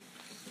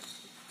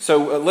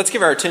So let's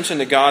give our attention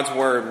to God's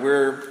Word.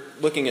 We're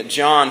looking at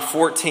John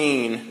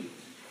 14,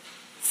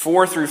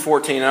 4 through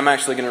 14. I'm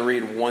actually going to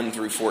read 1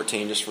 through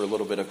 14 just for a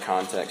little bit of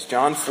context.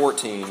 John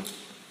 14,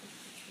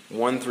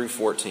 1 through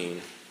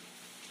 14.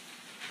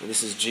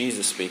 This is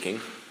Jesus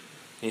speaking.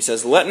 He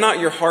says, "Let not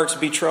your hearts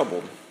be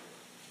troubled.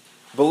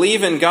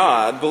 Believe in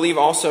God, believe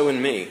also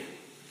in me.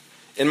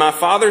 In my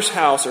Father's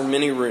house are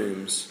many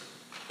rooms.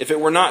 If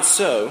it were not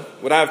so,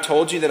 would I have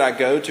told you that I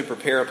go to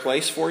prepare a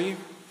place for you?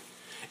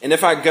 And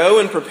if I go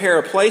and prepare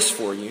a place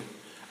for you,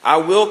 I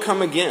will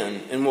come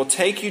again and will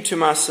take you to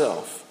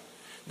myself,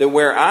 that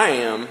where I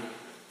am,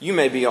 you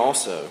may be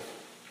also.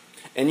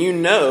 And you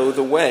know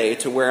the way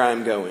to where I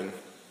am going."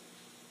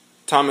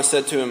 Thomas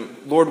said to him,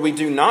 "Lord, we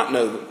do not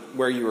know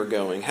where you are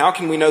going. How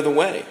can we know the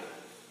way?"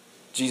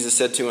 Jesus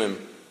said to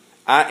him,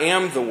 "I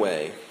am the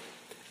way,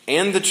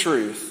 and the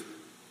truth,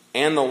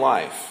 and the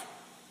life.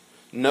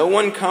 No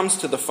one comes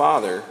to the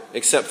Father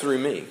except through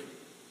me.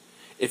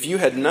 If you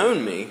had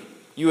known me,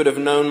 you would have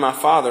known my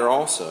Father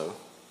also.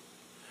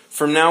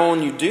 From now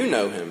on you do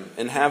know him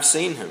and have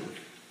seen him."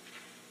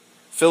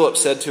 Philip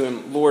said to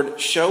him, "Lord,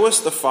 show us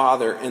the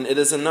Father, and it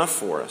is enough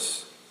for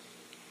us."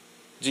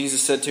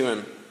 Jesus said to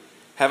him,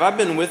 "Have I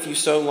been with you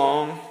so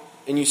long,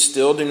 and you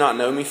still do not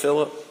know me,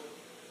 Philip?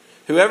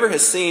 Whoever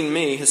has seen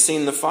me has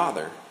seen the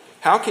Father.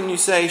 How can you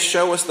say,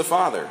 'Show us the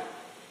Father'?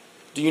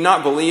 Do you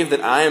not believe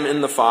that I am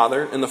in the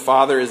Father, and the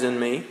Father is in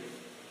me?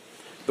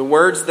 The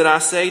words that I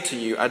say to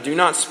you, I do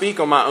not speak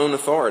on my own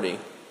authority,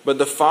 but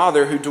the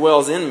Father who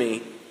dwells in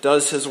me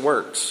does his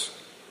works.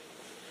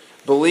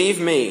 Believe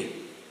me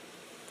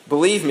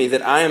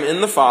that I am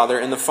in the Father,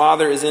 and the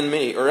Father is in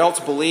me, or else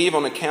believe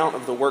on account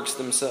of the works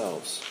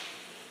themselves.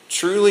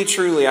 Truly,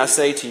 truly, I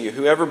say to you,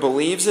 whoever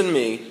believes in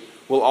me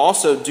will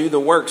also do the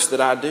works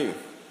that I do.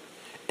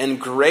 And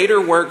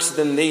greater works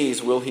than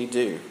these will he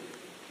do,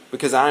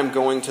 because I am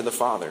going to the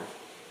Father.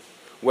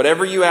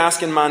 Whatever you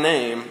ask in my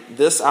name,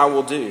 this I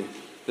will do,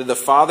 that the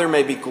Father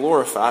may be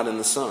glorified in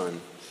the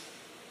Son.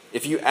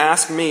 If you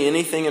ask me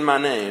anything in my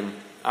name,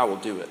 I will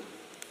do it."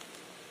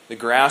 The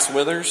grass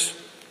withers,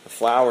 the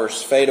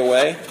flowers fade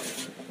away,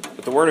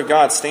 but the Word of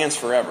God stands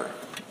forever.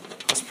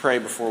 Let's pray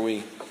before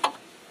we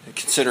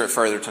consider it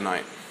further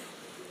tonight.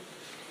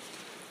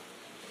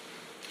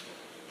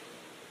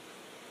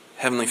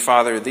 Heavenly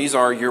Father, these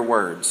are your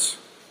words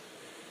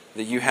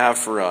that you have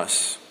for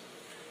us.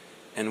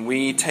 And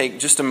we take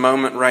just a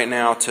moment right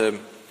now to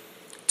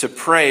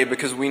pray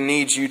because we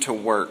need you to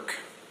work.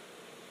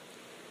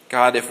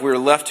 God, if we're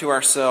left to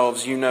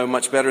ourselves, you know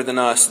much better than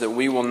us that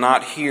we will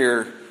not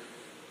hear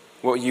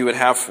what you would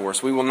have for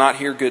us. We will not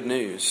hear good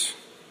news.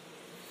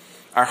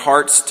 Our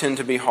hearts tend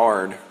to be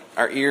hard.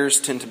 Our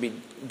ears tend to be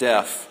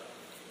deaf.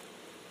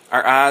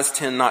 Our eyes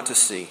tend not to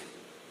see.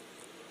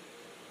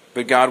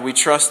 But God, we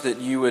trust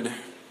that you would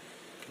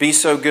be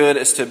so good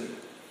as to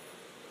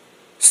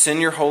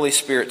send your Holy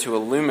Spirit to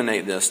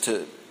illuminate this,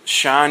 to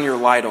shine your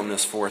light on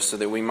this for us so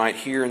that we might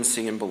hear and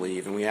see and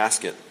believe. And we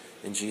ask it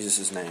in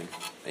Jesus' name.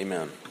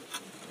 Amen.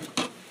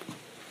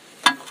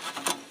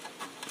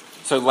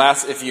 So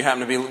if you happen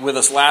to be with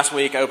us last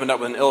week, I opened up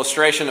with an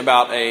illustration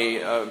about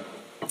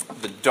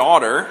the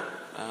daughter,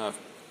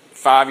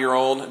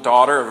 5-year-old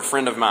daughter of a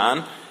friend of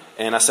mine.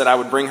 And I said I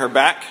would bring her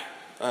back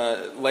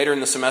later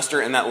in the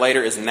semester, and that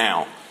later is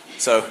now.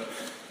 So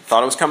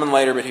thought it was coming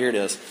later, but here it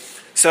is.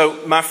 So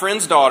my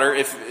friend's daughter,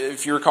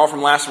 if you recall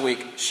from last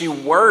week, she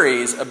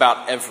worries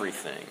about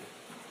everything.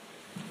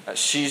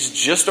 She's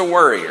just a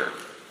worrier.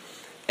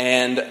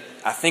 And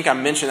I think I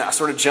mentioned that. I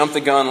sort of jumped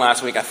the gun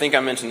last week. I think I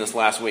mentioned this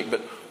last week.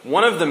 But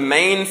one of the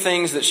main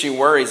things that she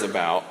worries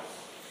about,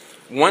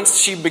 once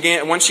she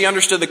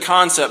understood the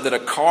concept that a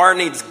car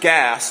needs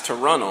gas to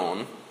run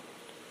on,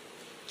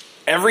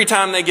 every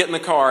time they get in the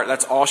car,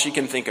 that's all she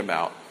can think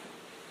about.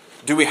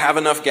 Do we have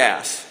enough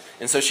gas?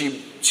 And so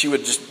she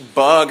would just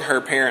bug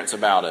her parents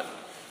about it.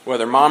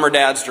 Whether mom or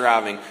dad's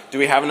driving, do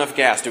we have enough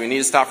gas? Do we need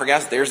to stop for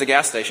gas? There's a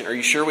gas station. Are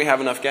you sure we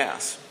have enough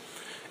gas?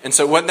 And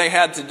so what they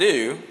had to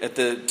do at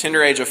the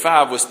tender age of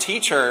 5 was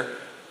teach her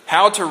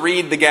how to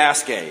read the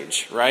gas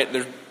gauge, right?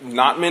 There's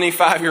not many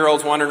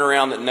 5-year-olds wandering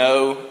around that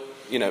know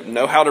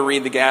how to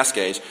read the gas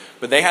gauge.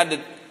 But they had to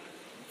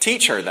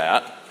teach her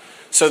that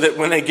so that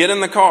when they get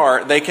in the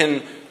car, they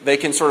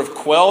can sort of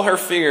quell her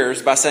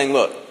fears by saying,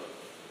 look,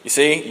 you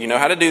see, you know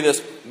how to do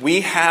this.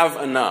 We have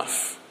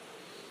enough,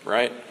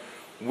 right?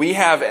 We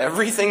have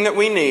everything that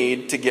we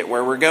need to get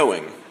where we're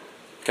going,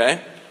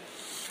 okay?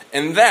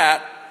 And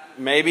that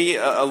may be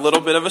a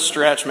little bit of a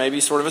stretch, maybe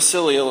sort of a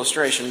silly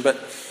illustration, but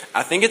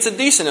I think it's a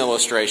decent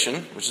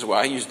illustration, which is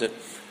why I used it,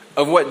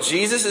 of what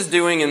Jesus is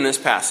doing in this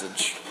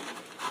passage.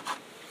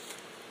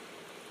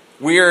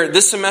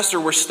 This semester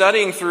we're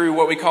studying through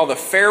what we call the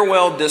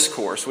farewell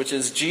discourse, which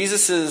is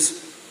Jesus'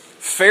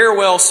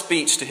 farewell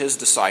speech to his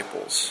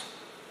disciples.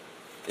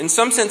 In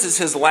some sense, it's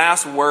his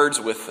last words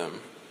with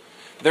them.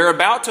 They're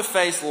about to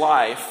face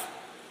life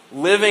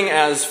living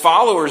as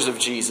followers of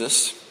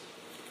Jesus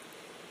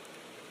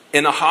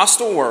in a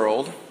hostile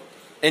world,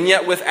 and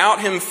yet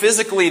without him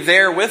physically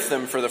there with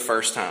them for the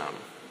first time.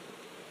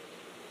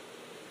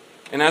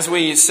 And as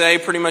we say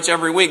pretty much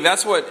every week,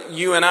 that's what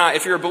you and I,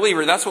 if you're a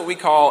believer, that's what we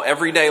call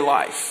everyday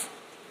life.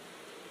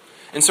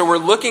 And so we're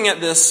looking at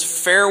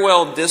this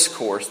farewell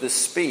discourse, this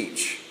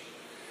speech,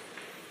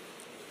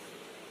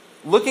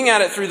 looking at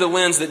it through the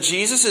lens that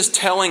Jesus is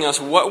telling us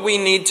what we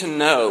need to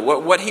know,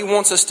 what he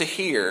wants us to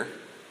hear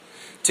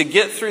to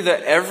get through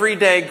the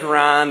everyday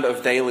grind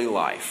of daily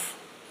life.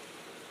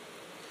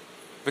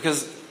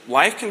 Because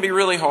life can be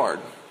really hard.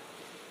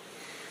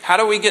 How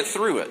do we get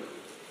through it?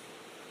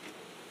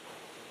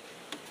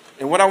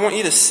 And what I want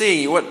you to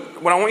see, what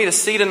I want you to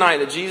see tonight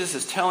that Jesus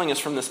is telling us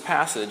from this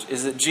passage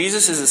is that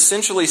Jesus is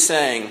essentially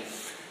saying,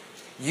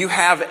 you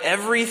have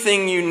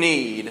everything you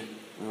need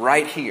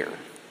right here.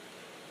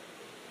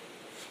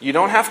 You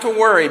don't have to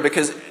worry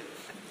because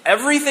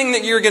everything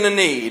that you're going to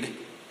need,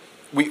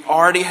 we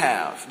already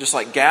have. Just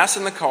like gas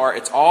in the car,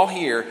 it's all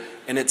here,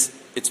 and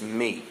it's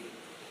me.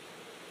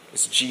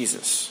 It's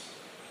Jesus.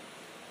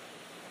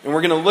 And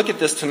we're going to look at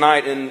this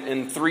tonight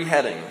in three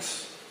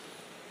headings.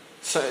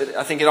 So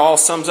I think it all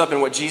sums up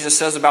in what Jesus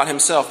says about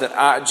himself,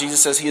 that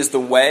Jesus says he is the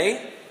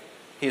way,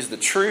 he is the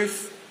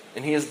truth,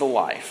 and he is the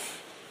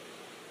life.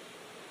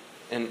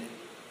 And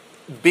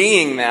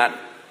being that,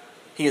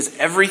 he is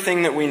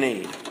everything that we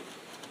need.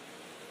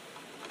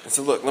 And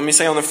so look, let me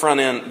say on the front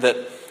end that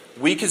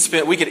we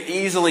could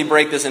easily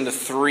break this into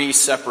three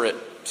separate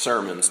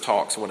sermons,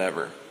 talks,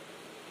 whatever.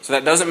 So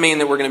that doesn't mean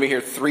that we're going to be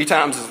here 3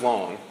 times as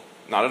long.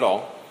 Not at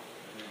all.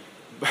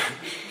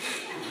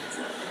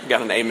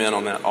 Got an amen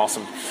on that.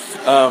 Awesome.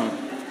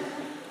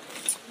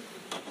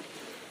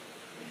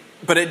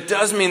 But it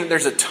does mean that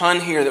there's a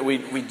ton here that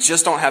we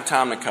just don't have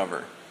time to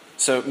cover.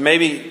 So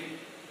maybe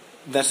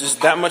that's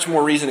just that much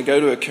more reason to go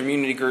to a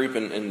community group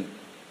and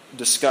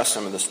discuss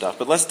some of this stuff.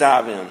 But let's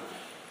dive in.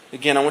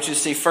 Again, I want you to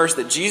see first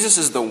that Jesus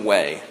is the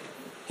way.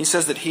 He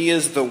says that he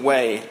is the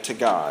way to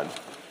God.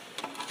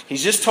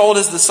 He's just told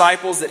his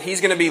disciples that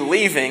he's going to be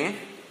leaving,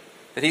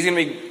 that he's going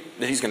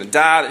to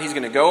die, that he's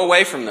going to go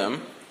away from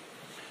them,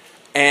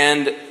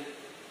 and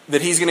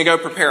that he's going to go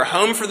prepare a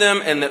home for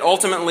them, and that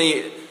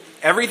ultimately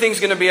everything's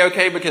going to be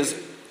okay because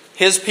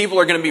his people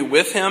are going to be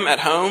with him at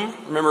home.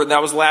 Remember,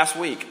 that was last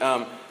week.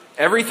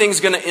 Everything's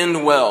going to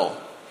end well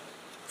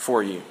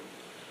for you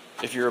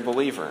if you're a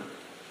believer.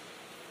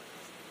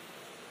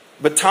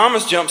 But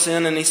Thomas jumps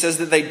in and he says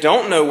that they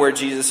don't know where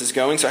Jesus is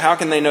going, so how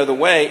can they know the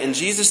way? And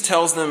Jesus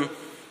tells them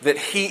that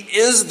he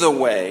is the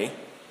way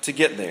to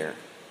get there.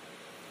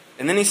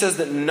 And then he says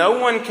that no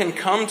one can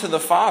come to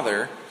the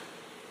Father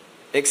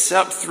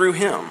except through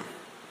him.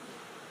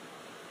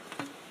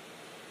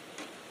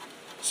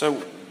 So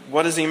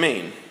what does he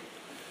mean?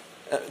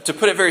 To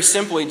put it very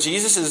simply,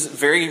 Jesus is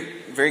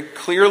very, very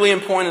clearly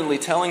and pointedly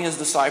telling his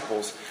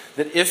disciples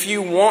that if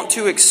you want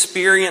to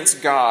experience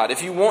God,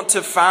 if you want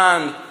to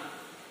find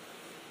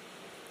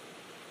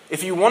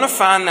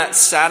that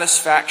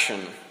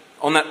satisfaction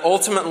on that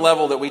ultimate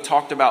level that we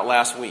talked about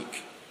last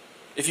week,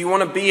 if you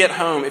want to be at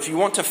home, if you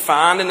want to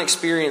find and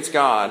experience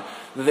God,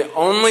 the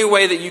only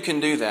way that you can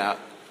do that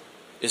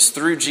is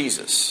through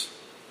Jesus.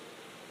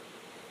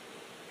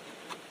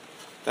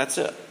 That's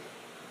it.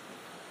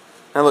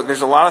 Now look,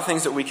 there's a lot of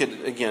things that we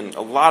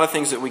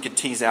could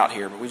tease out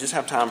here, but we just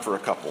have time for a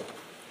couple.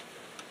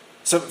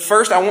 So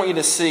first I want you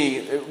to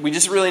see, we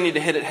just really need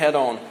to hit it head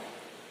on,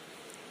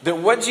 that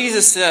what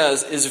Jesus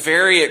says is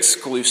very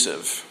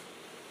exclusive.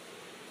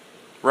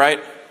 Right?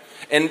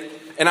 And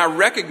I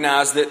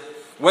recognize that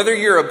whether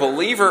you're a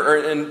believer,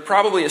 and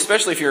probably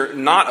especially if you're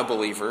not a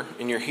believer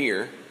and you're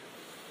here,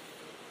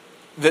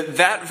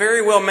 that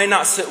very well may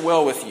not sit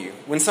well with you.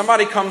 When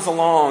somebody comes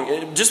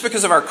along, just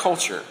because of our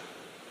culture,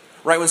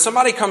 right? When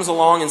somebody comes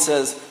along and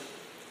says,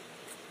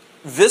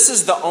 this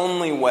is the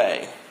only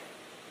way,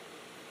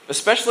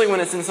 especially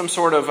when it's in some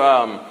sort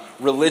of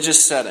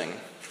religious setting,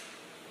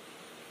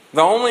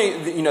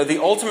 the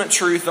ultimate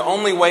truth, the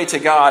only way to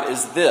God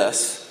is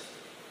this.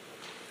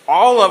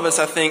 All of us,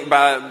 I think,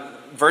 by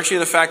virtue of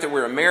the fact that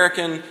we're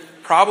American,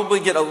 probably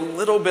get a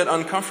little bit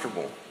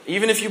uncomfortable,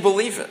 even if you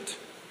believe it.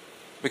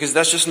 Because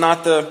that's just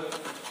not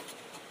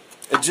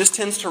it just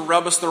tends to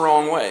rub us the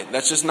wrong way.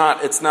 That's just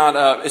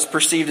it's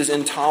perceived as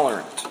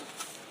intolerant.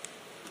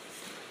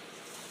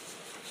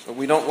 But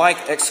we don't like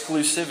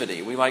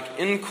exclusivity. We like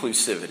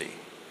inclusivity.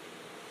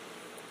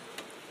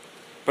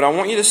 But I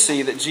want you to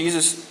see that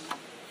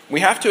we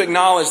have to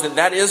acknowledge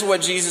that is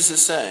what Jesus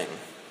is saying.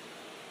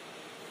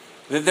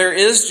 That there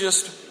is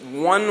just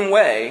one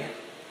way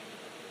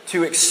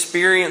to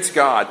experience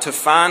God, to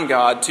find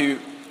God, to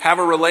have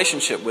a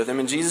relationship with him,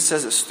 and Jesus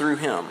says it's through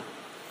him.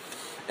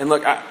 And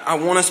look, I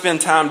want to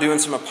spend time doing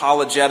some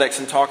apologetics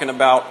and talking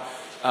about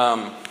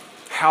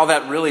how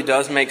that really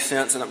does make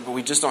sense, but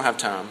we just don't have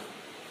time.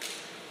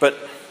 But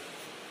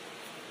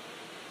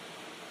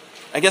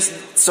I guess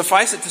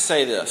suffice it to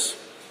say this.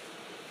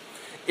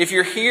 If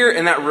you're here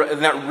and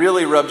that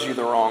really rubs you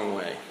the wrong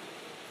way,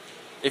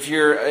 if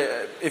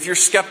you're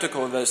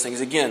skeptical of those things,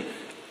 again,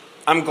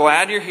 I'm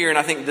glad you're here and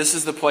I think this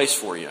is the place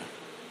for you.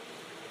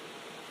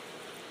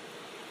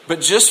 But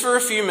just for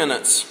a few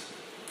minutes,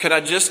 could I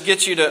just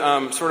get you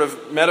to sort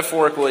of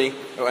metaphorically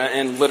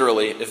and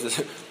literally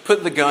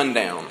put the gun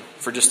down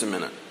for just a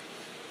minute?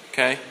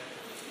 Okay?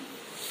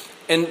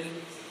 And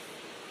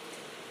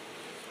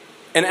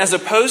as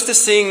opposed to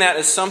seeing that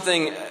as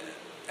something,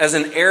 as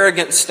an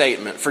arrogant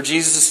statement, for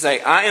Jesus to say,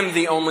 I am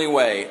the only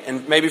way,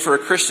 and maybe for a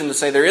Christian to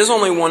say there is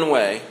only one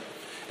way,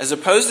 as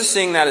opposed to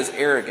seeing that as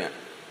arrogant,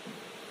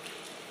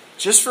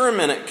 just for a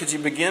minute, could you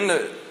begin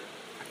to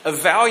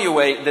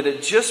evaluate that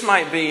it just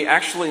might be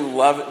actually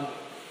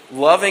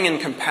loving and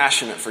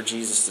compassionate for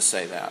Jesus to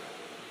say that?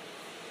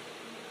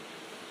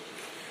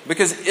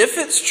 Because if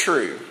it's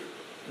true,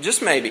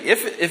 just maybe,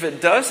 if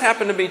it does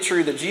happen to be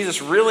true that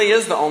Jesus really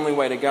is the only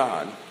way to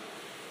God,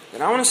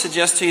 then I want to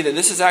suggest to you that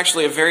this is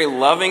actually a very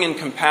loving and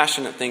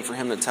compassionate thing for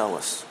him to tell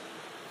us.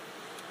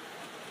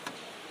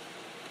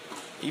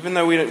 Even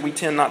though we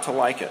tend not to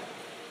like it.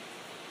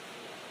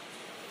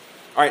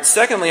 All right,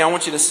 secondly, I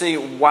want you to see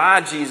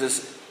why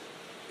Jesus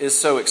is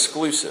so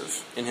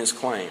exclusive in his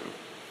claim.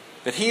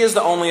 That he is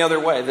the only other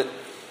way.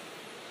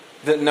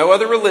 That no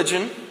other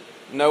religion,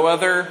 no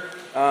other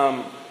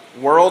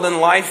world and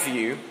life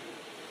view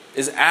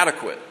is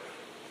adequate.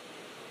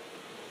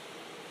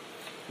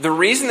 The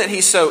reason that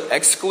he's so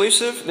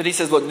exclusive, that he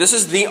says, look, this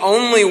is the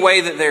only way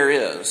that there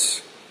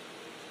is.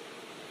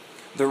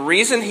 The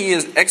reason he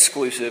is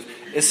exclusive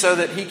is so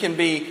that he can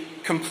be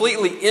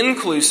completely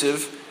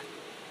inclusive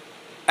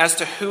as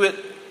to who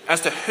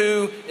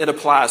it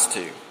applies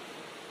to.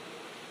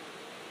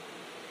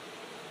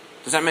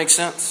 Does that make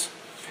sense?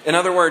 In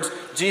other words,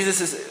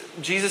 Jesus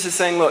is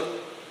saying, look,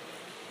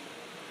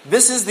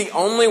 this is the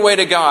only way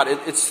to God.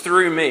 It's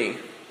through me.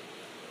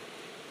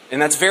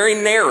 And that's very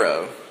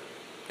narrow.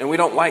 And we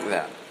don't like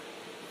that.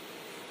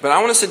 But I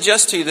want to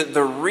suggest to you that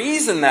the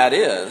reason that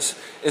is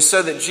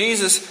so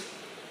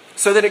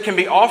that it can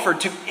be offered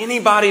to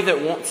anybody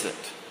that wants it.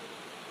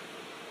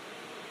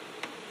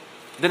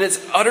 That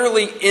it's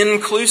utterly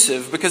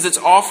inclusive because it's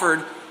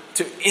offered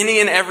to any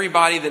and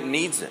everybody that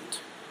needs it.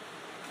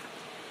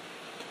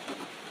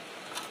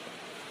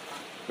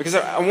 Because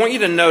I want you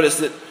to notice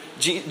that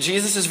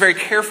Jesus is very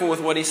careful with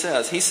what he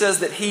says. He says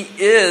that he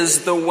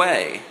is the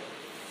way.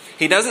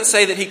 He doesn't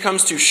say that he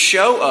comes to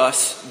show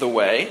us the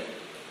way.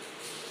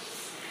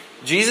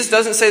 Jesus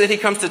doesn't say that he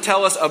comes to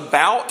tell us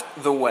about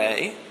the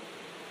way.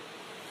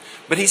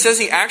 But he says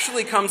he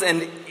actually comes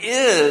and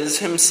is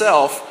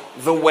himself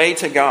the way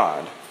to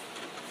God.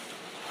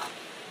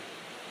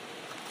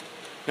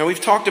 Now, we've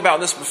talked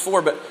about this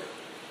before, but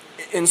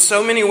in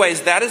so many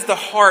ways, that is the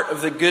heart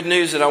of the good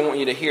news that I want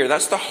you to hear.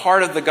 That's the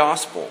heart of the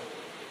gospel.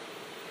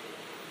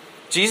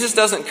 Jesus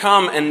doesn't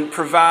come and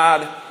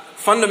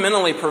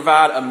fundamentally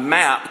provide a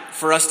map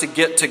for us to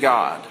get to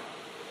God.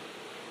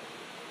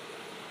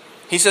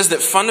 He says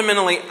that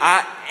fundamentally,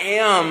 I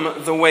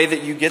am the way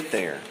that you get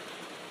there.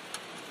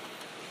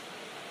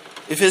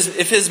 If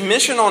his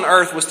mission on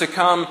earth was to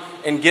come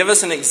and give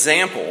us an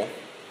example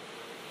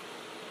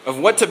of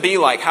what to be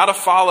like, how to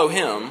follow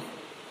him,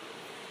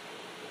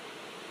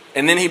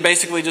 and then he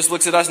basically just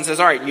looks at us and says,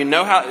 all right, you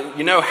know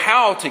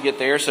how to get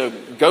there, so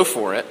go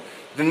for it,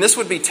 then this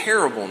would be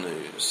terrible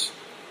news.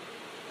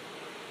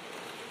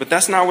 But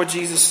that's not what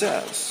Jesus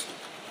says.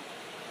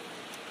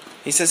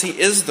 He says he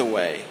is the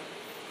way.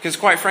 Because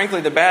quite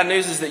frankly, the bad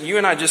news is that you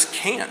and I just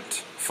can't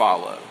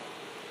follow.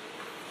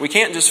 We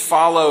can't just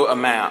follow a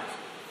map.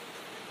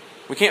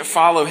 We can't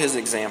follow his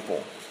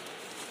example.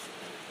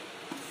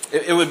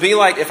 It would be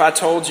like if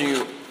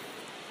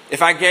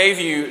I gave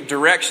you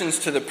directions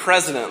to the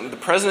President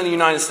of the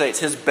United States,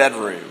 his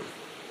bedroom,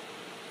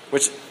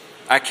 which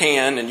I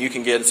can, and you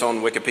can get, it's on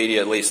Wikipedia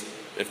at least,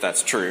 if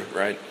that's true,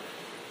 right?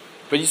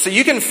 But so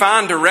you can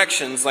find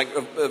directions, like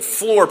a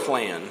floor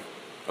plan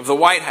of the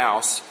White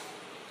House,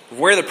 of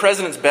where the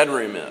president's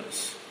bedroom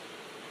is.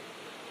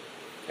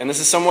 And this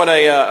is somewhat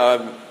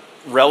a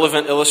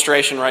relevant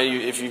illustration, right?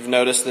 If you've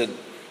noticed that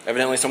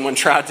evidently someone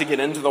tried to get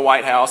into the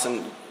White House,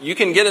 and you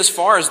can get as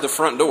far as the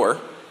front door.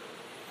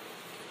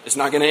 It's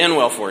not going to end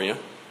well for you.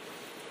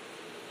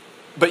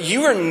 But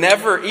you are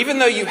never, even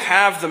though you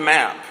have the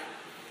map,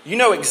 you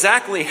know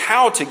exactly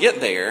how to get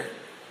there.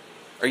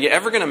 Are you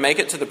ever going to make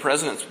it to the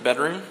president's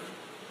bedroom?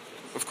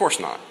 Of course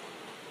not.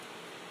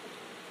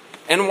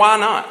 And why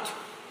not?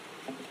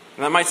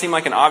 And that might seem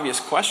like an obvious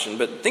question,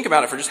 but think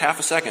about it for just half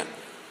a second.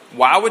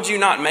 Why would you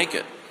not make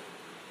it?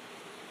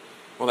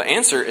 Well, the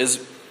answer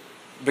is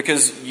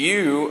because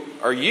you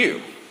are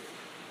you,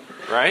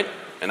 right?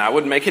 And I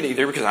wouldn't make it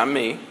either because I'm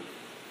me.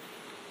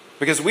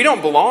 Because we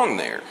don't belong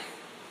there.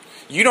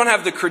 You don't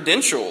have the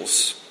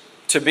credentials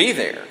to be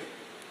there.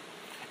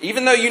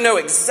 Even though you know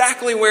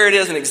exactly where it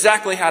is and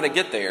exactly how to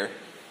get there,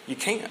 you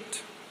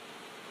can't.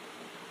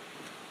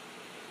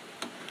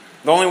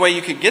 The only way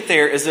you could get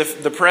there is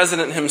if the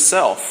president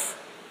himself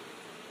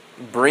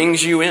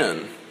brings you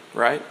in,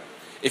 right?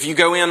 If you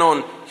go in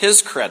on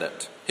his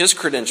credit, his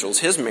credentials,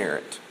 his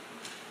merit.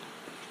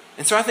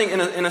 And so I think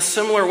in a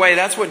similar way,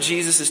 that's what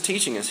Jesus is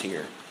teaching us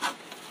here.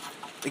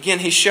 Again,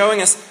 he's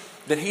showing us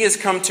that he has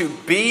come to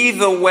be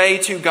the way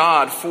to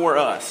God for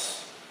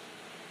us.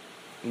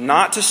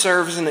 Not to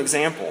serve as an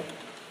example.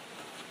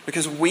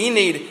 Because we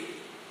need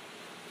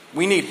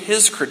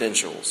his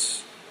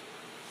credentials.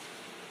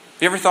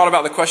 Have you ever thought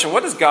about the question,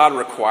 what does God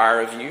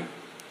require of you?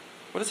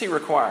 What does he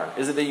require?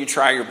 Is it that you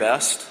try your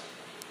best?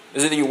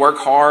 Is it that you work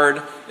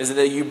hard? Is it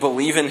that you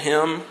believe in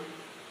him?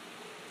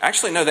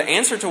 Actually, no, the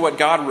answer to what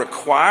God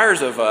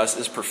requires of us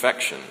is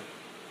perfection.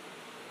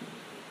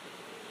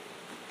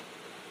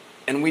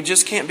 And we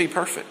just can't be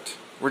perfect.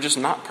 We're just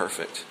not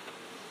perfect.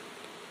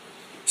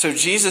 So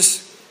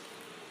Jesus,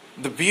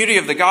 the beauty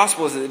of the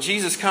gospel is that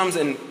Jesus comes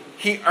and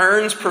he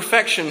earns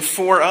perfection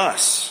for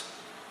us.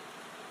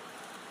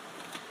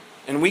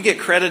 And we get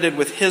credited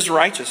with his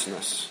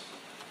righteousness.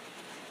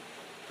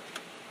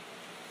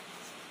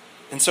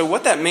 And so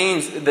what that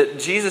means is that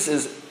Jesus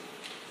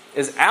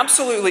is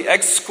absolutely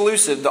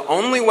exclusive. The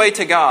only way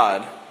to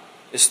God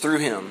is through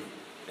him.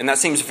 And that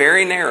seems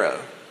very narrow.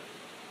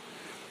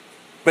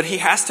 But he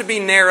has to be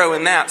narrow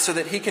in that so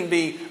that he can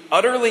be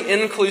utterly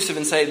inclusive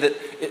and say that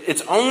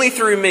it's only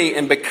through me,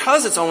 and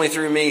because it's only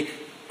through me,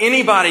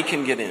 anybody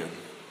can get in.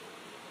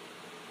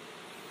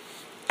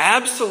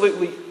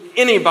 Absolutely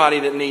anybody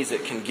that needs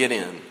it can get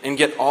in and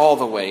get all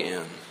the way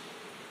in.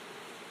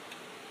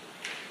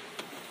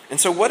 And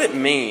so what it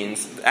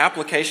means, the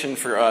application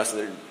for us,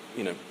 there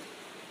are,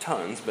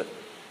 tons, but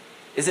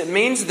is it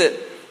means that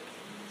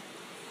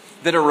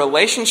a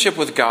relationship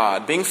with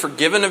God, being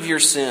forgiven of your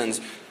sins,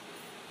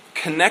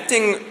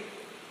 connecting,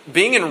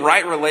 being in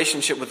right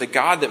relationship with the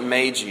God that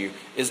made you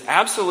is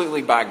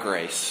absolutely by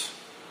grace.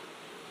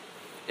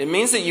 It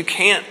means that you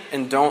can't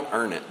and don't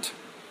earn it.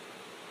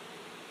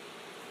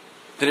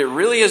 That it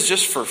really is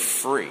just for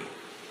free.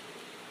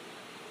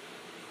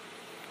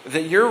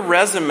 That your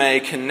resume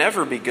can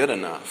never be good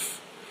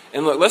enough.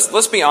 And look,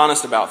 let's be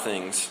honest about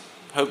things.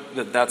 Hope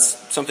that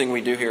that's something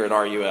we do here at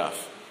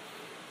RUF.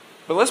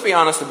 But let's be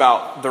honest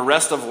about the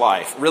rest of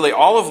life. Really,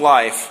 all of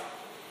life,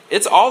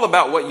 it's all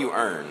about what you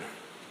earn.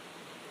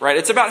 Right?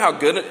 It's about how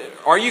good,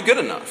 are you good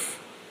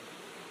enough?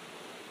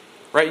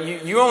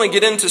 Right? You only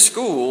get into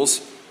schools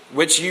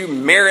which you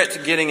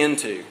merit getting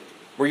into.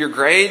 Were your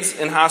grades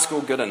in high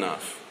school good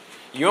enough?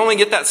 You only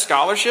get that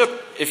scholarship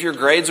if your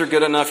grades are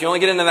good enough. You only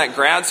get into that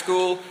grad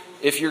school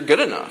if you're good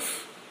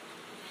enough.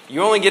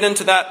 You only get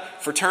into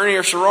that fraternity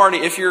or sorority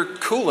if you're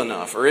cool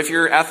enough or if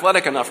you're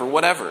athletic enough or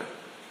whatever.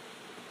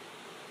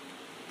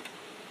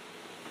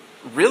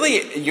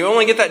 Really, you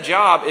only get that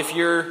job if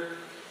you're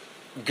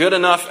good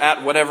enough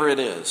at whatever it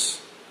is.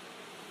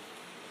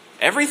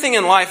 Everything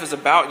in life is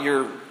about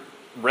your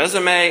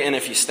resume and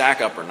if you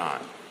stack up or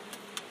not.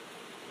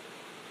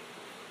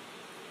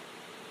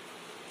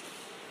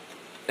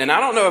 And I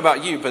don't know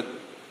about you, but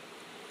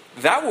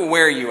that will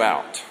wear you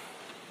out.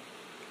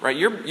 Right?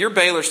 You're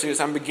Baylor students.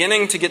 I'm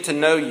beginning to get to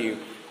know you.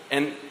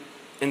 And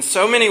in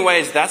so many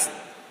ways,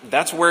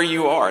 that's where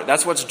you are.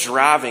 That's what's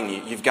driving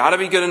you. You've got to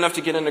be good enough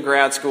to get into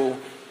grad school.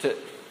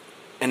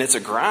 And it's a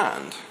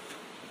grind.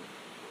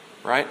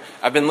 Right?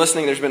 I've been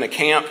listening. There's been a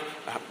camp.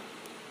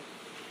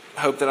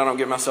 I hope that I don't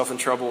get myself in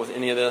trouble with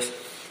any of this.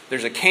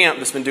 There's a camp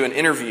that's been doing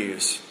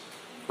interviews,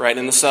 right,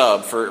 in the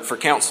sub for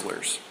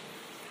counselors.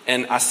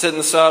 And I sit in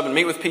the sub and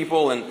meet with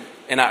people,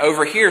 and I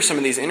overhear some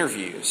of these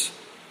interviews.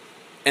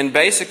 And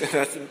basically,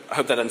 I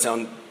hope that doesn't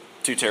sound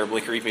too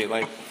terribly creepy.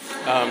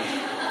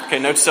 Okay,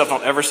 note to self,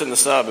 don't ever sit in the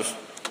sub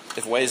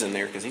if Way's in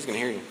there, because he's going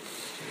to hear you.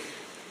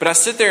 But I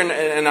sit there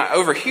and I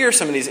overhear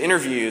some of these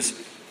interviews,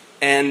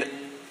 and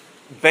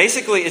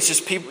basically it's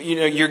just people,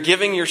 you're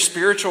giving your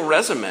spiritual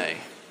resume.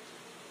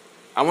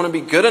 I want to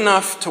be good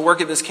enough to work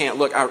at this camp.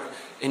 Look,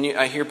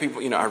 I hear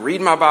people, I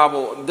read my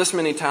Bible this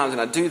many times, and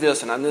I do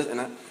this, and I this,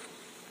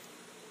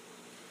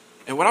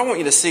 and what I want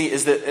you to see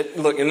is that,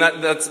 look, and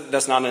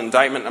that's not an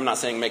indictment. I'm not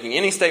saying making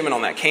any statement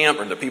on that camp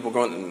or the people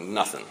going,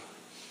 nothing.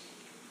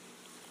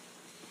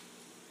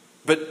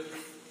 But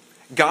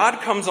God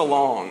comes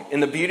along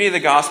in the beauty of the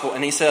gospel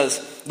and he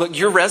says, look,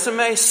 your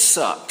resume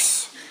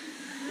sucks.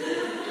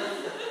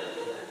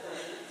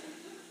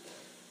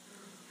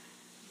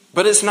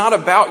 But it's not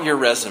about your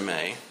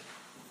resume.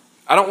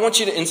 I don't want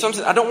you to, in some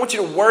sense, I don't want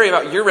you to worry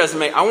about your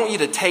resume. I want you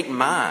to take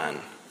mine.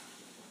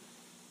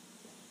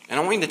 And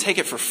I want you to take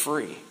it for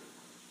free.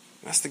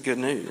 That's the good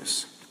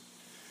news.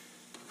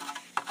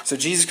 So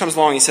Jesus comes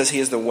along, he says he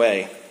is the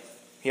way.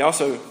 He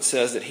also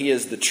says that he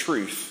is the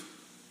truth.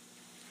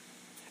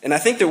 And I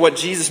think that what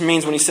Jesus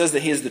means when he says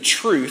that he is the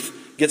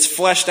truth gets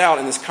fleshed out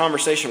in this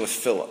conversation with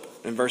Philip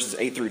in verses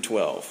 8 through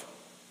 12.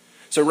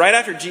 So right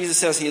after Jesus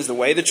says he is the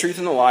way, the truth,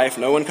 and the life,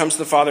 no one comes to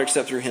the Father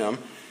except through him.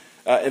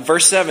 In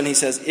verse 7 he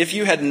says, if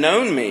you had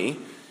known me,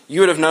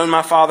 you would have known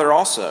my Father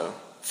also.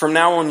 From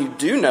now on you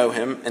do know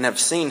him and have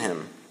seen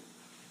him.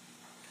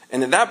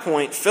 And at that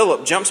point,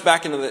 Philip jumps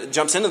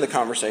into the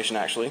conversation,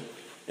 actually,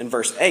 in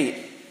verse 8.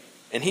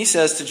 And he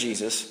says to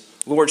Jesus,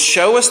 Lord,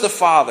 show us the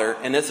Father,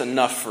 and it's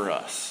enough for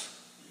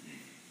us.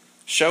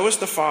 Show us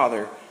the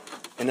Father,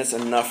 and it's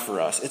enough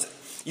for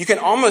us. You can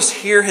almost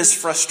hear his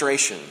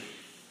frustration,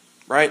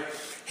 right?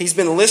 He's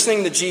been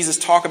listening to Jesus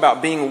talk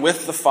about being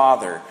with the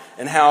Father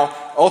and how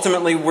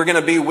ultimately we're going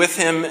to be with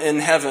him in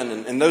heaven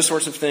and those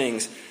sorts of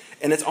things.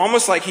 And it's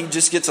almost like he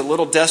just gets a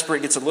little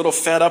desperate, gets a little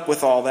fed up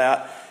with all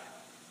that.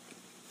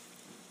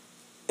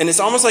 And it's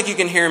almost like you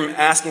can hear him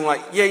asking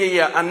like,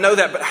 yeah, I know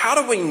that, but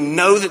how do we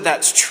know that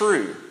that's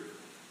true?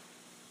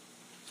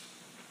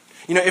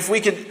 You know, if we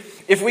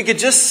could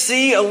just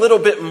see a little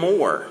bit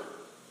more,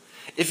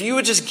 if you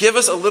would just give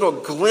us a little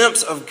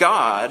glimpse of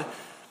God,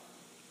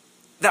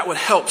 that would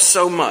help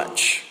so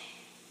much,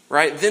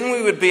 right? Then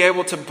we would be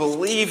able to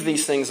believe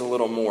these things a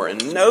little more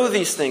and know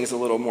these things a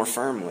little more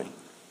firmly.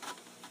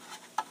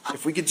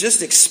 If we could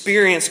just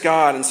experience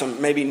God in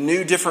some maybe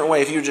new, different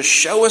way, if you would just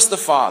show us the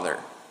Father.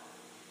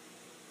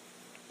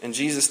 And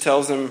Jesus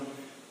tells them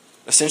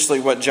essentially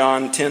what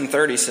John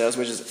 10:30 says,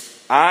 which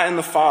is, I and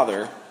the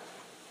Father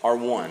are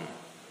one.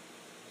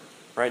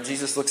 Right?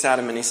 Jesus looks at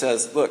him and he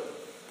says, look,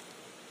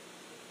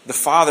 the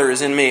Father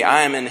is in me,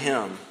 I am in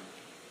him.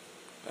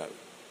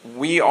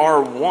 We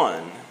are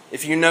one.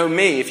 If you know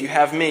me, if you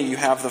have me, you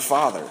have the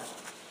Father.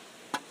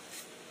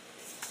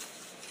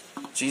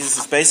 Jesus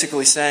is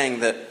basically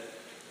saying that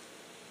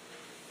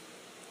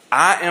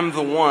I am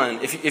the one.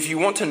 If you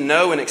want to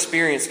know and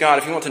experience God,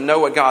 if you want to know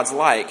what God's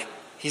like,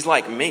 He's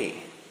like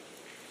me.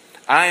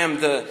 I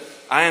am the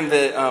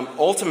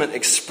ultimate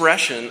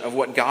expression of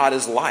what God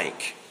is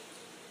like.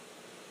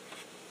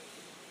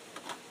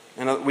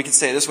 And we could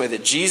say it this way,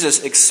 that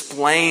Jesus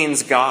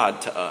explains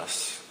God to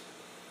us.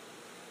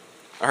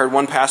 I heard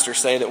one pastor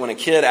say that when a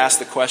kid asked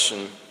the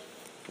question,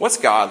 what's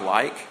God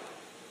like?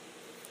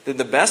 That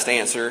the best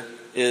answer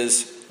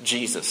is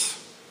Jesus.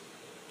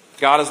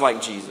 God is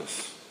like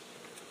Jesus.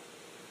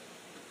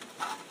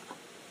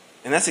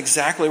 And that's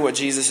exactly what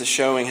Jesus is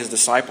showing his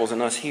disciples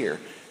and us here.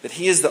 That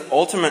he is the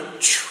ultimate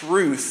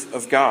truth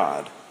of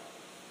God.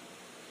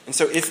 And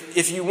so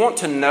if you want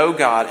to know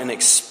God and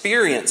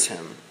experience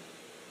him,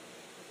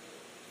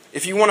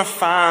 if you want to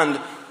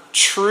find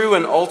true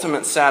and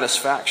ultimate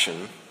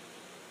satisfaction,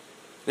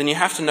 then you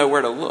have to know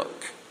where to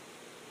look.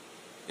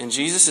 And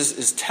Jesus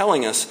is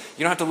telling us,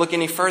 you don't have to look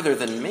any further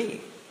than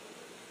me.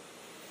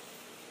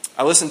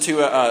 I listened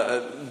to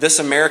a This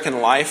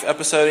American Life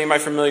episode.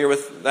 Anybody familiar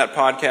with that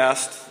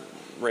podcast,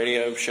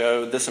 radio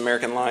show, This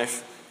American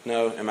Life?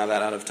 No? Am I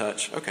that out of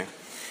touch? Okay.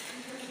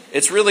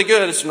 It's really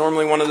good. It's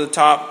normally one of the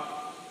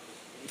top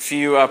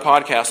few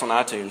podcasts on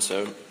iTunes,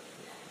 so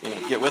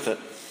get with it.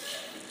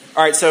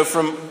 All right, so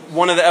from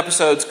one of the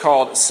episodes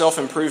called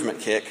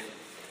Self-Improvement Kick,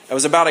 it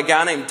was about a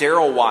guy named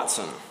Daryl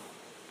Watson.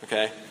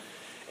 Okay?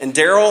 And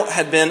Daryl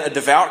had been a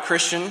devout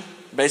Christian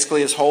basically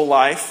his whole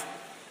life,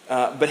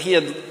 but he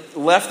had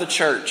left the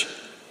church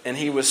and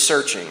he was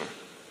searching.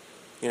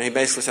 He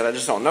basically said, I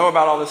just don't know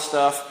about all this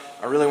stuff.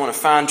 I really want to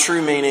find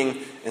true meaning.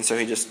 And so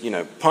he just,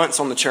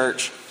 punts on the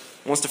church,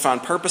 wants to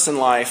find purpose in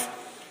life.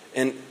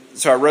 And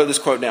so I wrote this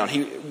quote down.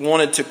 He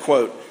wanted to,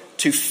 quote,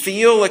 to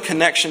feel a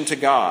connection to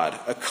God,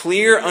 a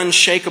clear,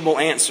 unshakable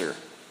answer.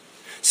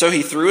 So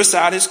he threw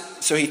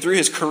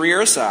his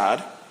career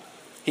aside.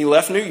 He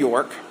left New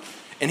York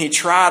and he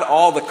tried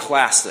all the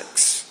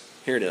classics.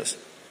 Here it is.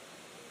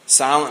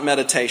 Silent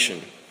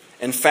meditation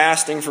and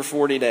fasting for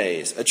 40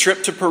 days, a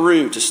trip to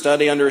Peru to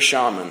study under a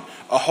shaman,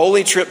 a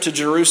holy trip to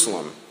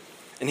Jerusalem.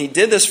 And he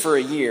did this for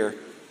a year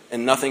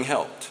and nothing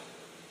helped.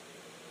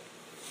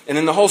 And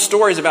then the whole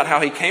story is about how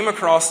he came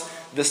across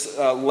this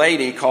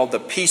lady called the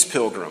Peace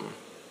Pilgrim,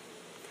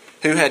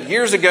 who had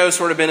years ago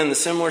sort of been in the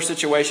similar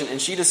situation,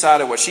 and she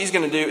decided what she's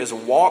going to do is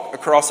walk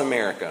across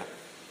America.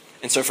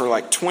 And so for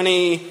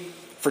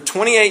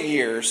 28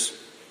 years,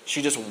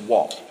 she just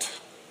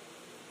walked.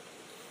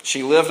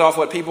 She lived off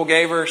what people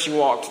gave her. She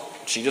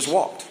just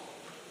walked.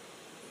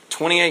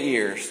 28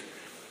 years.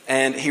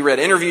 And he read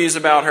interviews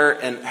about her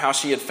and how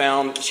she had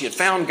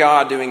found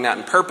God doing that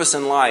and purpose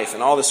in life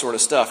and all this sort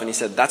of stuff. And he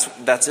said,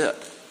 that's it.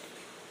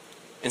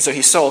 And so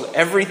he sold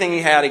everything he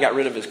had. He got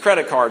rid of his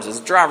credit cards, his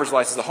driver's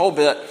license, the whole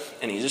bit.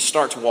 And he just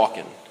starts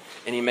walking.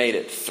 And he made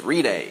it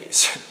 3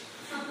 days.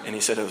 And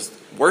he said it was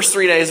the worst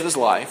 3 days of his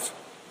life.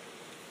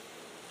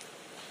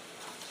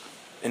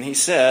 And he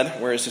said,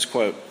 where is his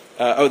quote?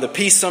 The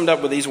piece summed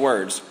up with these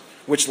words,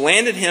 which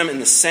landed him in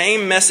the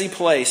same messy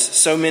place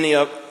so many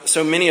of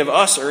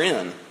us are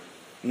in,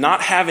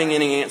 not having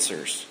any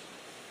answers.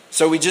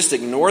 So we just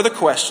ignore the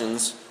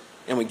questions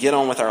and we get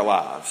on with our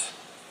lives.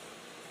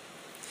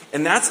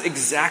 And that's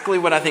exactly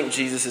what I think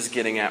Jesus is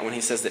getting at when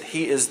he says that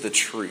he is the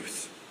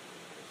truth,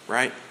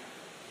 right?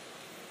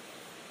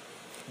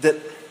 That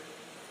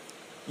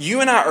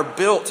you and I are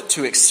built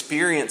to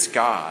experience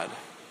God,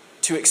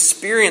 to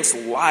experience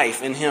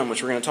life in him,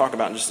 which we're going to talk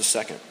about in just a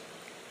second.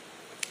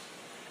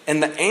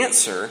 And the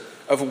answer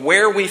of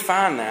where we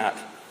find that,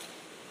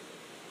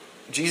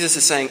 Jesus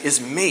is saying, is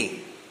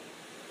me.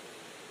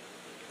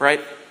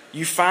 Right?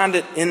 You find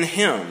it in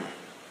him.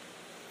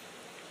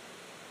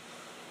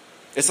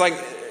 It's like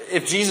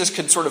if Jesus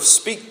could sort of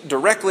speak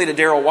directly to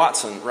Daryl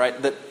Watson, right?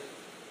 That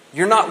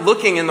you're not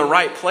looking in the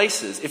right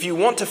places. If you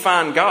want to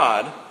find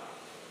God,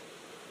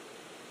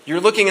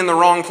 you're looking in the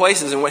wrong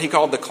places in what he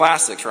called the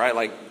classics, right?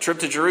 Like trip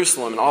to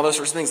Jerusalem and all those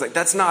sorts of things. Like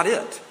that's not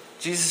it.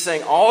 Jesus is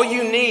saying all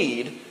you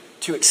need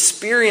to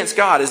experience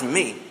God is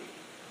me.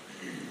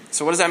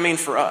 So what does that mean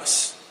for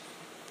us?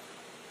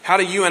 How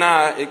do you and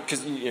I,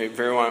 because you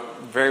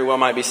very well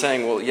might be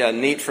saying, well, yeah,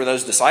 neat for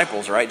those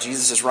disciples, right?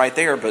 Jesus is right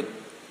there, but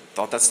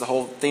thought that's the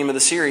whole theme of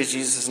the series.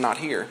 Jesus is not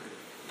here.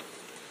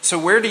 So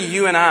where do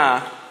you and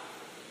I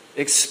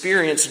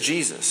experience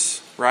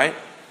Jesus, right?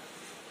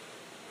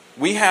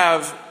 We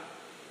have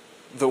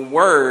the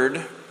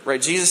Word, right?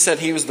 Jesus said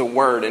he was the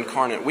Word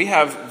incarnate. We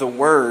have the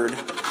Word.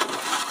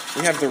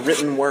 We have the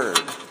written Word,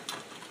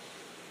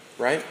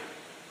 right?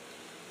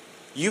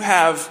 You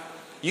have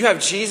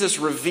Jesus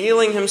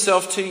revealing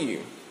himself to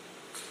you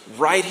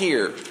right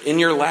here in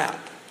your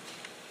lap.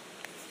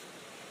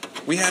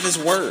 We have his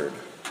Word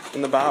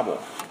in the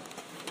Bible.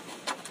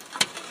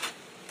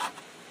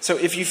 So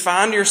if you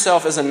find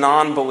yourself as a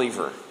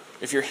non-believer,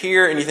 if you're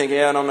here and you think,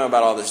 yeah, I don't know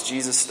about all this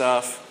Jesus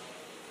stuff,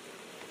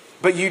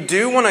 but you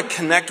do want to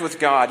connect with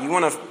God, you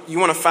want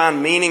to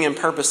find meaning and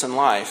purpose in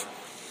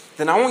life,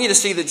 then I want you to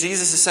see that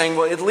Jesus is saying,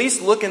 well, at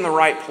least look in the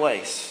right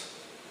place.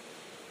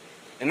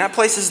 And that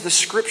place is the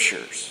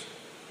Scriptures.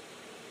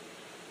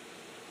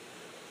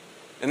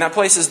 And that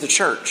place is the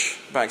church,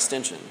 by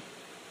extension.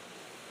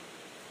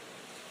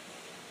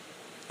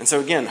 And so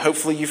again,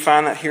 hopefully you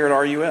find that here at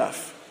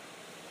RUF.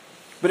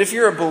 But if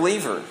you're a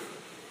believer,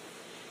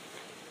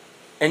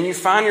 and you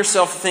find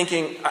yourself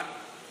thinking,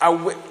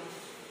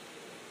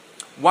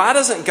 why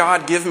doesn't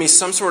God give me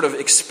some sort of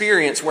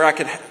experience where I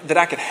could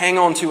hang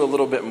on to a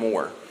little bit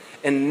more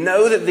and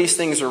know that these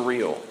things are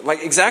real?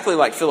 Exactly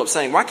like Philip's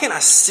saying, why can't I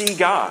see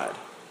God?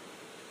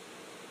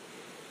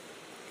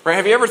 Right?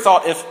 Have you ever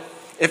thought,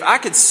 if I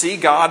could see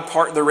God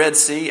part the Red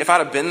Sea, if I'd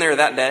have been there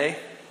that day,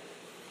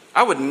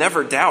 I would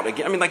never doubt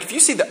again. I mean, if you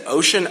see the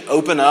ocean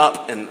open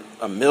up and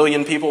 1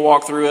 million people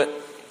walk through it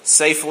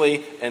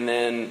safely, and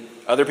then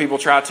other people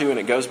try to and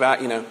it goes back,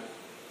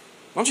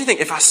 don't you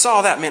think, if I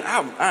saw that, man,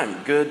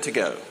 I'm good to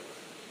go.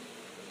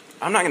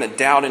 I'm not going to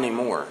doubt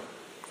anymore.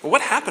 Well,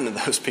 what happened to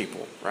those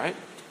people, right?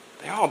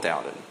 They all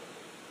doubted.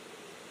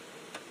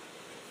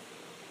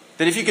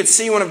 That if you could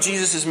see one of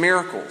Jesus'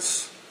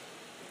 miracles,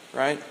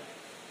 right,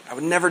 I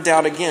would never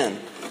doubt again.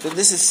 That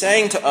this is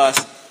saying to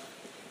us,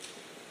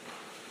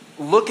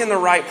 look in the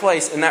right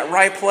place, and that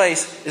right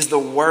place is the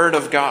Word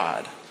of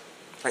God.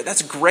 Right?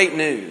 That's great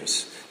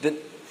news. That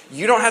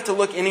you don't have to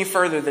look any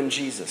further than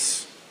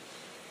Jesus.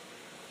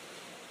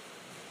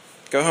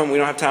 Go home, we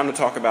don't have time to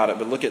talk about it,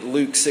 but look at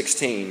Luke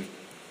 16,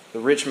 the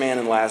rich man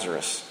and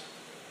Lazarus.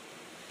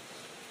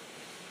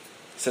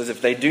 It says,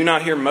 if they do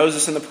not hear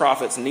Moses and the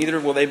prophets,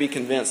 neither will they be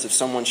convinced if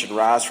someone should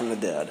rise from the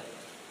dead.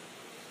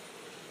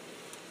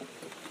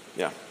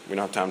 Yeah, we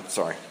don't have time.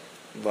 Sorry.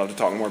 I'd love to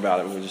talk more about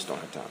it, but we just don't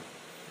have time.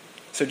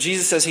 So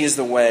Jesus says he is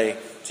the way.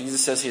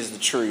 Jesus says he is the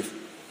truth.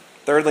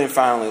 Thirdly and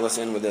finally, let's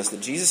end with this,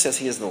 that Jesus says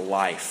he is the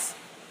life.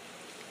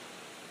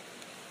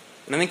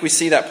 And I think we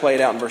see that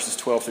played out in verses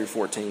 12 through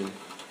 14.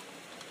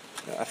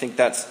 I think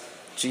that's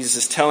Jesus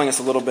is telling us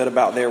a little bit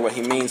about there what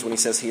he means when he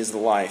says he is the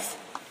life.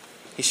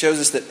 He shows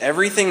us that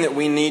everything that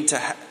we need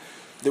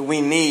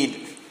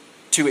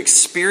to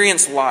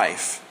experience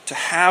life, to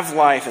have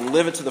life and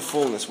live it to the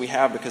fullness, we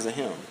have because of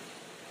him.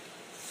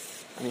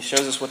 And he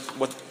shows us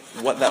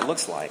what that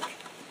looks like.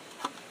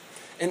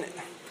 And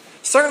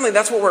certainly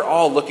that's what we're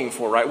all looking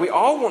for, right? We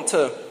all want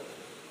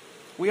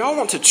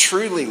to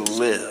truly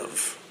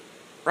live.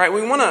 Right?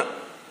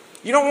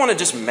 You don't want to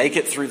just make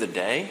it through the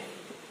day.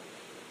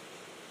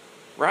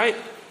 Right?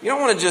 You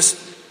don't want to just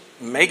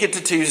make it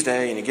to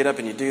Tuesday and you get up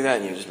and you do that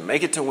and you just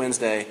make it to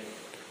Wednesday.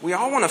 We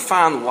all want to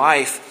find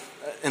life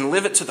and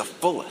live it to the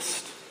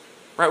fullest.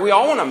 Right? We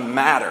all want to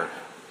matter.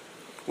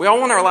 We all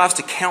want our lives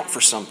to count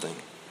for something.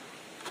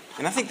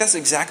 And I think that's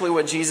exactly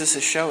what Jesus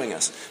is showing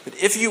us.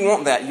 That if you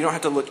want that, you don't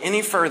have to look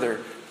any further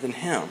than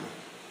him.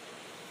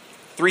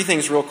 3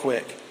 things real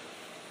quick.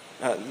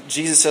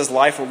 Jesus says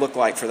life will look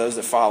like for those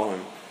that follow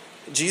him.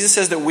 Jesus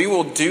says that we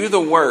will do the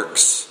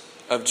works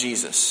of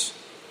Jesus.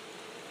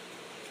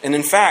 And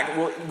in fact,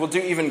 we'll do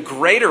even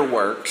greater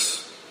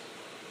works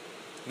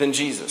than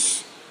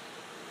Jesus.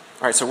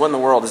 All right, so what in the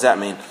world does that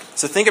mean?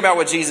 So think about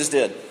what Jesus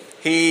did.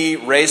 He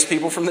raised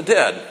people from the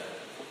dead.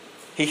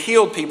 He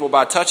healed people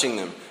by touching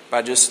them,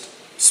 by just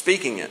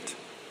speaking it.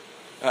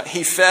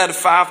 He fed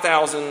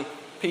 5,000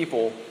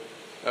 people,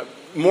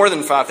 more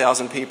than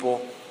 5,000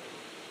 people,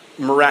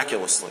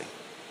 miraculously.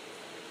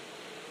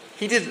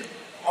 He did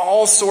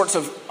all sorts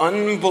of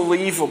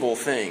unbelievable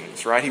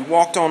things, right? He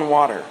walked on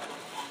water.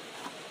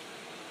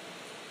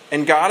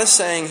 And God is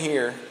saying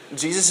here,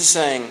 Jesus is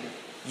saying,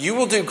 you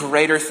will do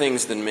greater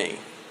things than me.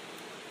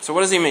 So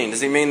what does he mean? Does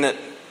he mean that,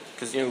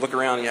 because look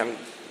around and you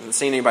haven't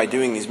seen anybody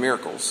doing these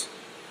miracles?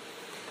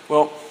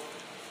 Well,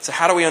 so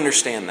how do we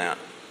understand that?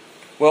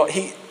 Well,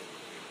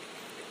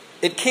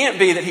 it can't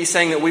be that he's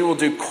saying that we will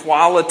do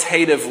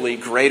qualitatively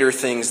greater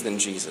things than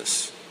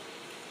Jesus.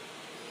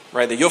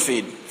 Right? That you'll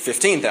feed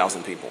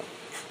 15,000 people.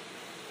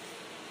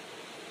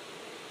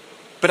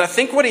 But I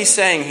think what he's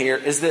saying here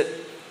is that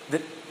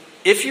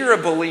if you're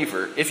a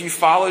believer, if you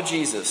follow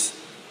Jesus,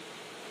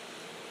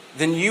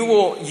 then you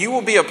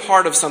will be a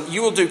part of something.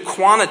 You will do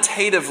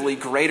quantitatively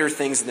greater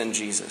things than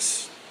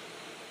Jesus.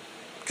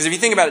 Because if you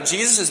think about it,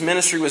 Jesus'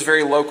 ministry was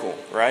very local,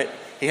 right?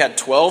 He had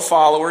 12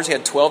 followers. He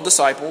had 12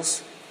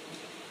 disciples.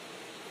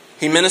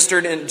 He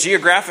ministered in,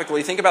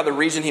 geographically, think about the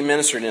region he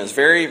ministered in. It's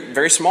very,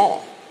 very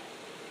small.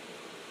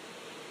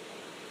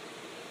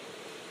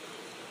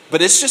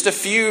 But it's just a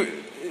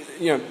few,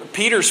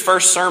 Peter's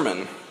first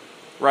sermon,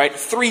 right?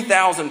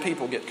 3,000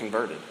 people get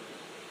converted.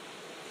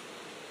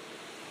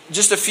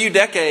 Just a few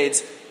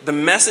decades, the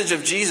message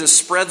of Jesus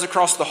spreads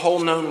across the whole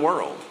known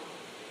world.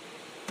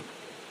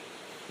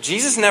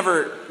 Jesus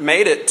never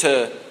made it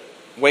to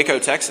Waco,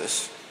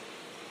 Texas,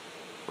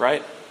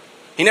 right?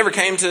 He never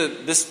came to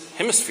this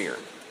hemisphere.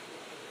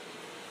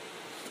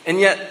 And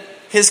yet,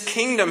 his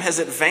kingdom has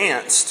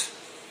advanced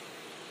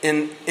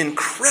in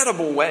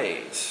incredible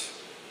ways,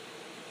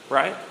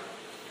 right?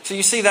 So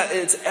you see that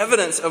it's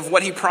evidence of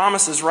what he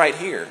promises right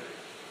here.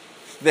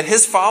 That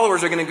his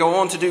followers are going to go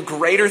on to do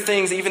greater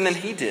things even than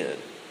he did.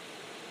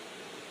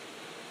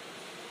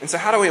 And so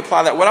how do we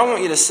apply that? What I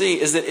want you to see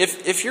is that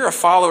if you're a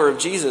follower of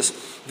Jesus,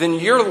 then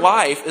your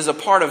life is a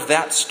part of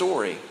that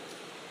story.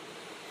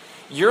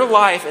 Your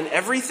life and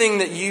everything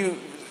that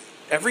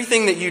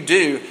you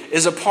do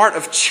is a part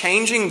of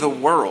changing the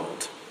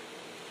world.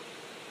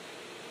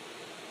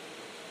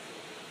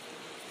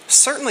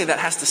 Certainly that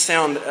has to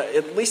sound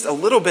at least a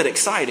little bit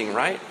exciting,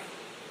 right?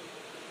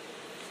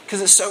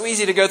 Because it's so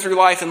easy to go through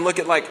life and look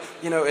at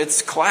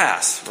it's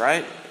class,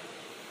 right?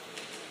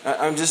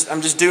 I'm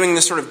just doing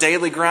this sort of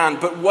daily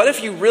grind. But what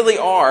if you really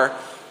are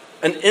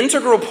an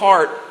integral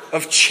part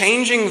of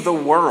changing the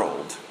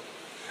world,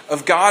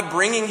 of God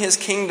bringing his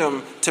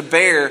kingdom to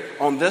bear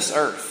on this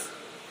earth?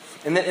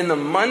 And that in the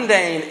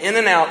mundane, in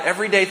and out,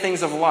 everyday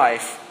things of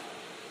life,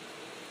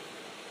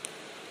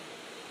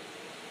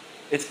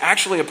 it's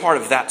actually a part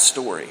of that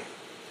story.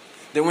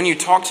 That when you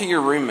talk to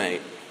your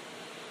roommate,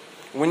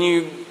 when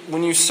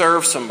you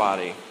serve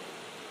somebody,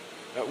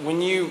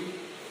 when you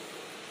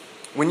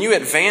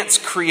advance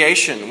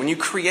creation, when you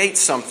create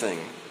something,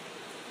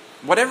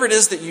 whatever it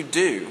is that you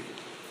do,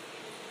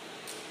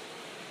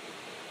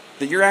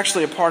 that you're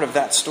actually a part of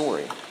that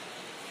story.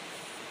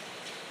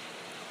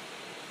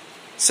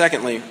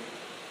 Secondly,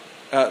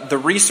 the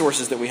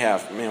resources that we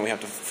have. Man, we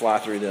have to fly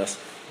through this.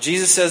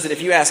 Jesus says that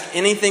if you ask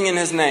anything in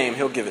his name,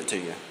 he'll give it to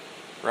you.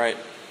 Right?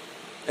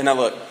 And now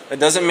look, it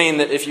doesn't mean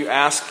that if you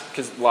ask,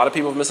 because a lot of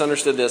people have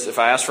misunderstood this, if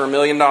I ask for $1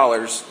 million,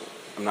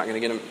 I'm not going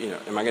to get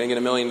am I going to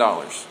get $1 million?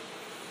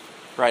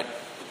 Right?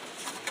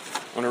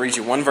 I want to read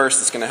you one verse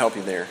that's going to help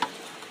you there.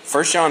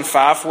 1 John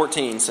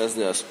 5:14 says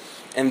this,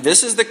 "And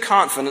this is the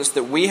confidence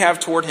that we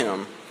have toward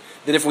him,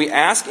 that if we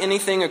ask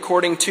anything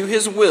according to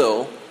his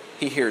will,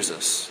 he hears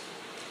us."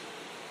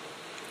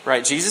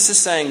 Right? Jesus is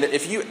saying that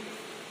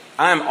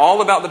I am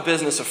all about the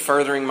business of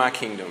furthering my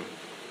kingdom.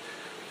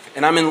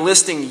 And I'm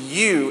enlisting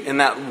you in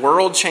that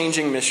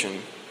world-changing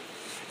mission.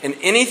 And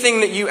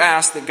anything that you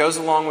ask that goes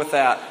along with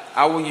that,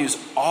 I will use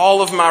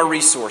all of my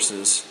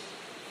resources.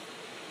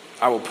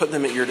 I will put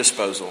them at your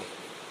disposal.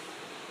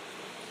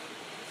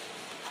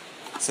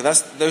 So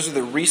those are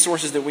the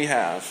resources that we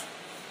have,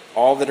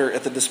 all that are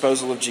at the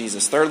disposal of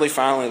Jesus. Thirdly,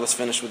 finally, let's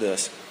finish with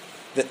this.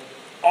 That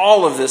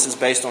all of this is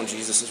based on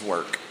Jesus'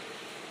 work.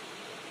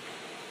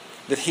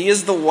 That he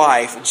is the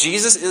life,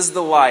 Jesus is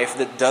the life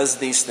that does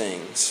these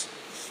things.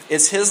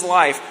 It's his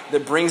life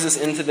that brings us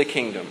into the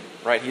kingdom,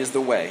 right? He is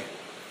the way.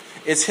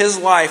 It's his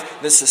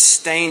life that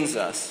sustains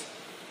us.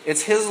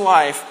 It's his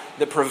life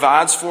that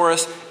provides for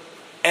us.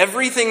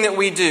 Everything that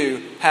we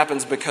do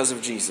happens because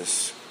of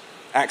Jesus.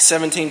 Acts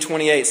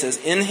 17:28 says,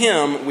 "In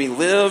him we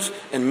live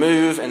and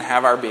move and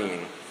have our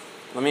being."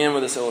 Let me end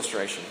with this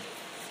illustration.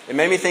 It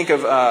made me think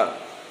of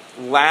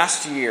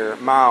last year,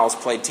 Miles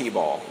played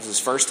t-ball. It was his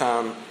first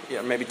time,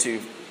 maybe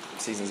 2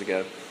 seasons ago.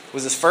 It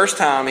was his first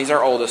time, he's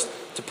our oldest,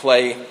 to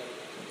play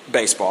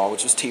baseball,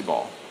 which was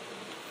t-ball.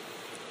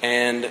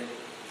 And,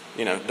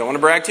 don't want to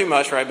brag too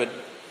much, right? But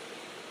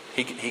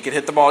he could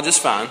hit the ball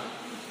just fine.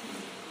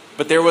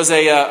 But there was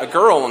a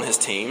girl on his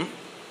team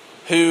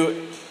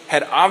who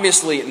had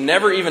obviously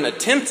never even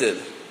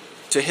attempted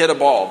to hit a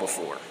ball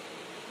before.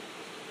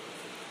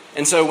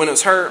 And so when it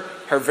was her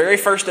very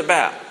first at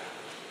bat,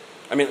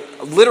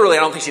 literally, I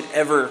don't think she'd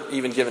ever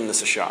even given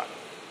this a shot.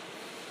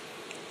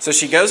 So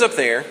she goes up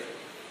there,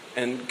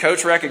 and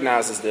coach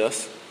recognizes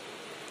this.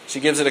 She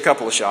gives it a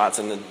couple of shots,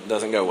 and it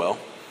doesn't go well.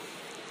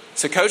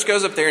 So coach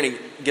goes up there, and he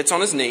gets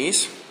on his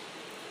knees,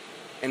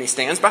 and he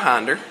stands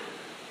behind her,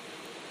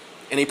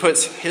 and he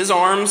puts his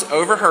arms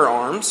over her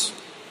arms,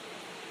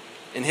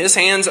 and his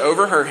hands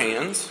over her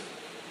hands,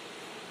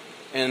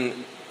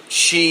 and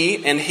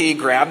she and he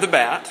grab the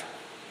bat,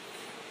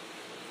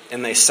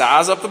 and they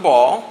size up the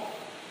ball,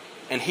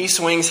 and he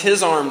swings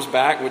his arms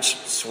back, which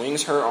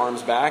swings her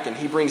arms back, and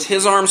he brings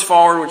his arms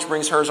forward, which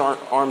brings her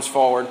arms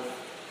forward,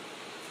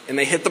 and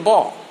they hit the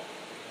ball.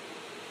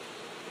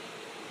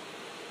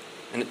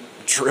 And it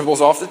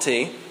dribbles off the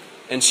tee,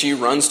 and she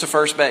runs to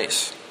first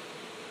base.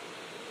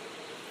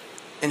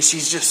 And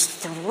she's just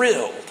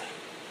thrilled,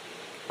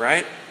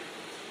 right?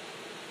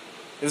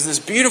 It was this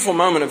beautiful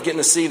moment of getting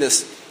to see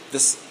this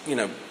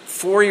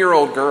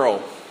 4-year-old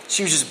girl.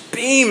 She was just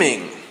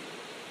beaming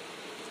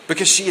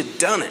because she had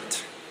done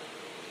it.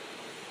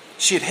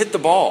 she had hit the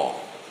ball.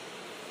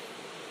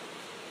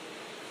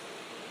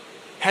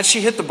 Had she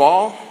hit the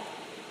ball?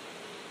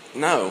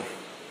 No.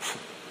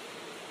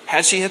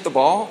 Had she hit the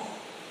ball?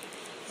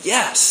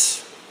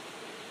 Yes.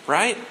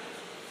 Right?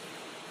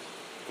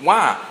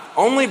 Why?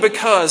 Only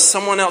because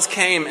someone else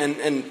came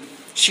and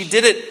she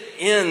did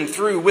it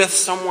through with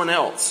someone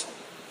else.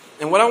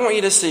 And what I want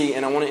you to see,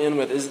 and I want to end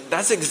with, is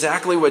that's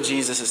exactly what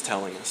Jesus is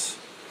telling us.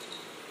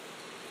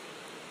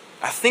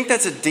 I think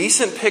that's a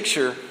decent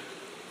picture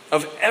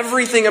of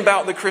everything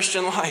about the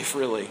Christian life,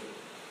 really.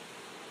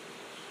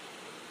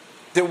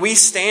 That we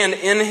stand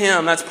in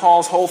Him. That's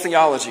Paul's whole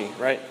theology,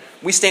 right?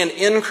 We stand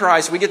in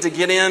Christ. We get to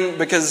get in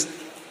because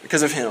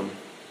of Him.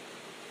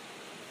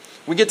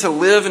 We get to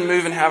live and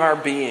move and have our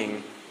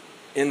being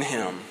in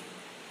Him.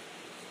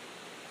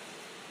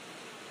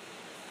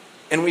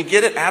 And we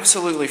get it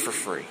absolutely for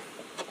free.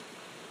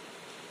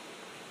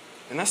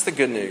 And that's the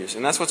good news.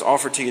 And that's what's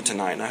offered to you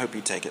tonight. And I hope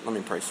you take it. Let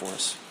me pray for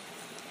us.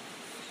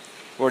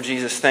 Lord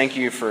Jesus, thank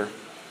you for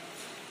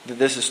that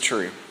this is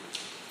true.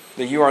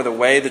 That you are the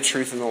way, the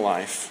truth, and the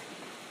life.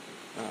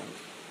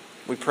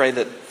 We pray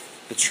that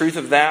the truth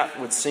of that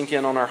would sink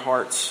in on our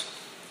hearts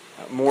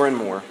more and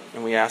more.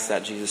 And we ask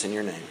that, Jesus, in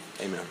your name.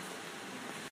 Amen.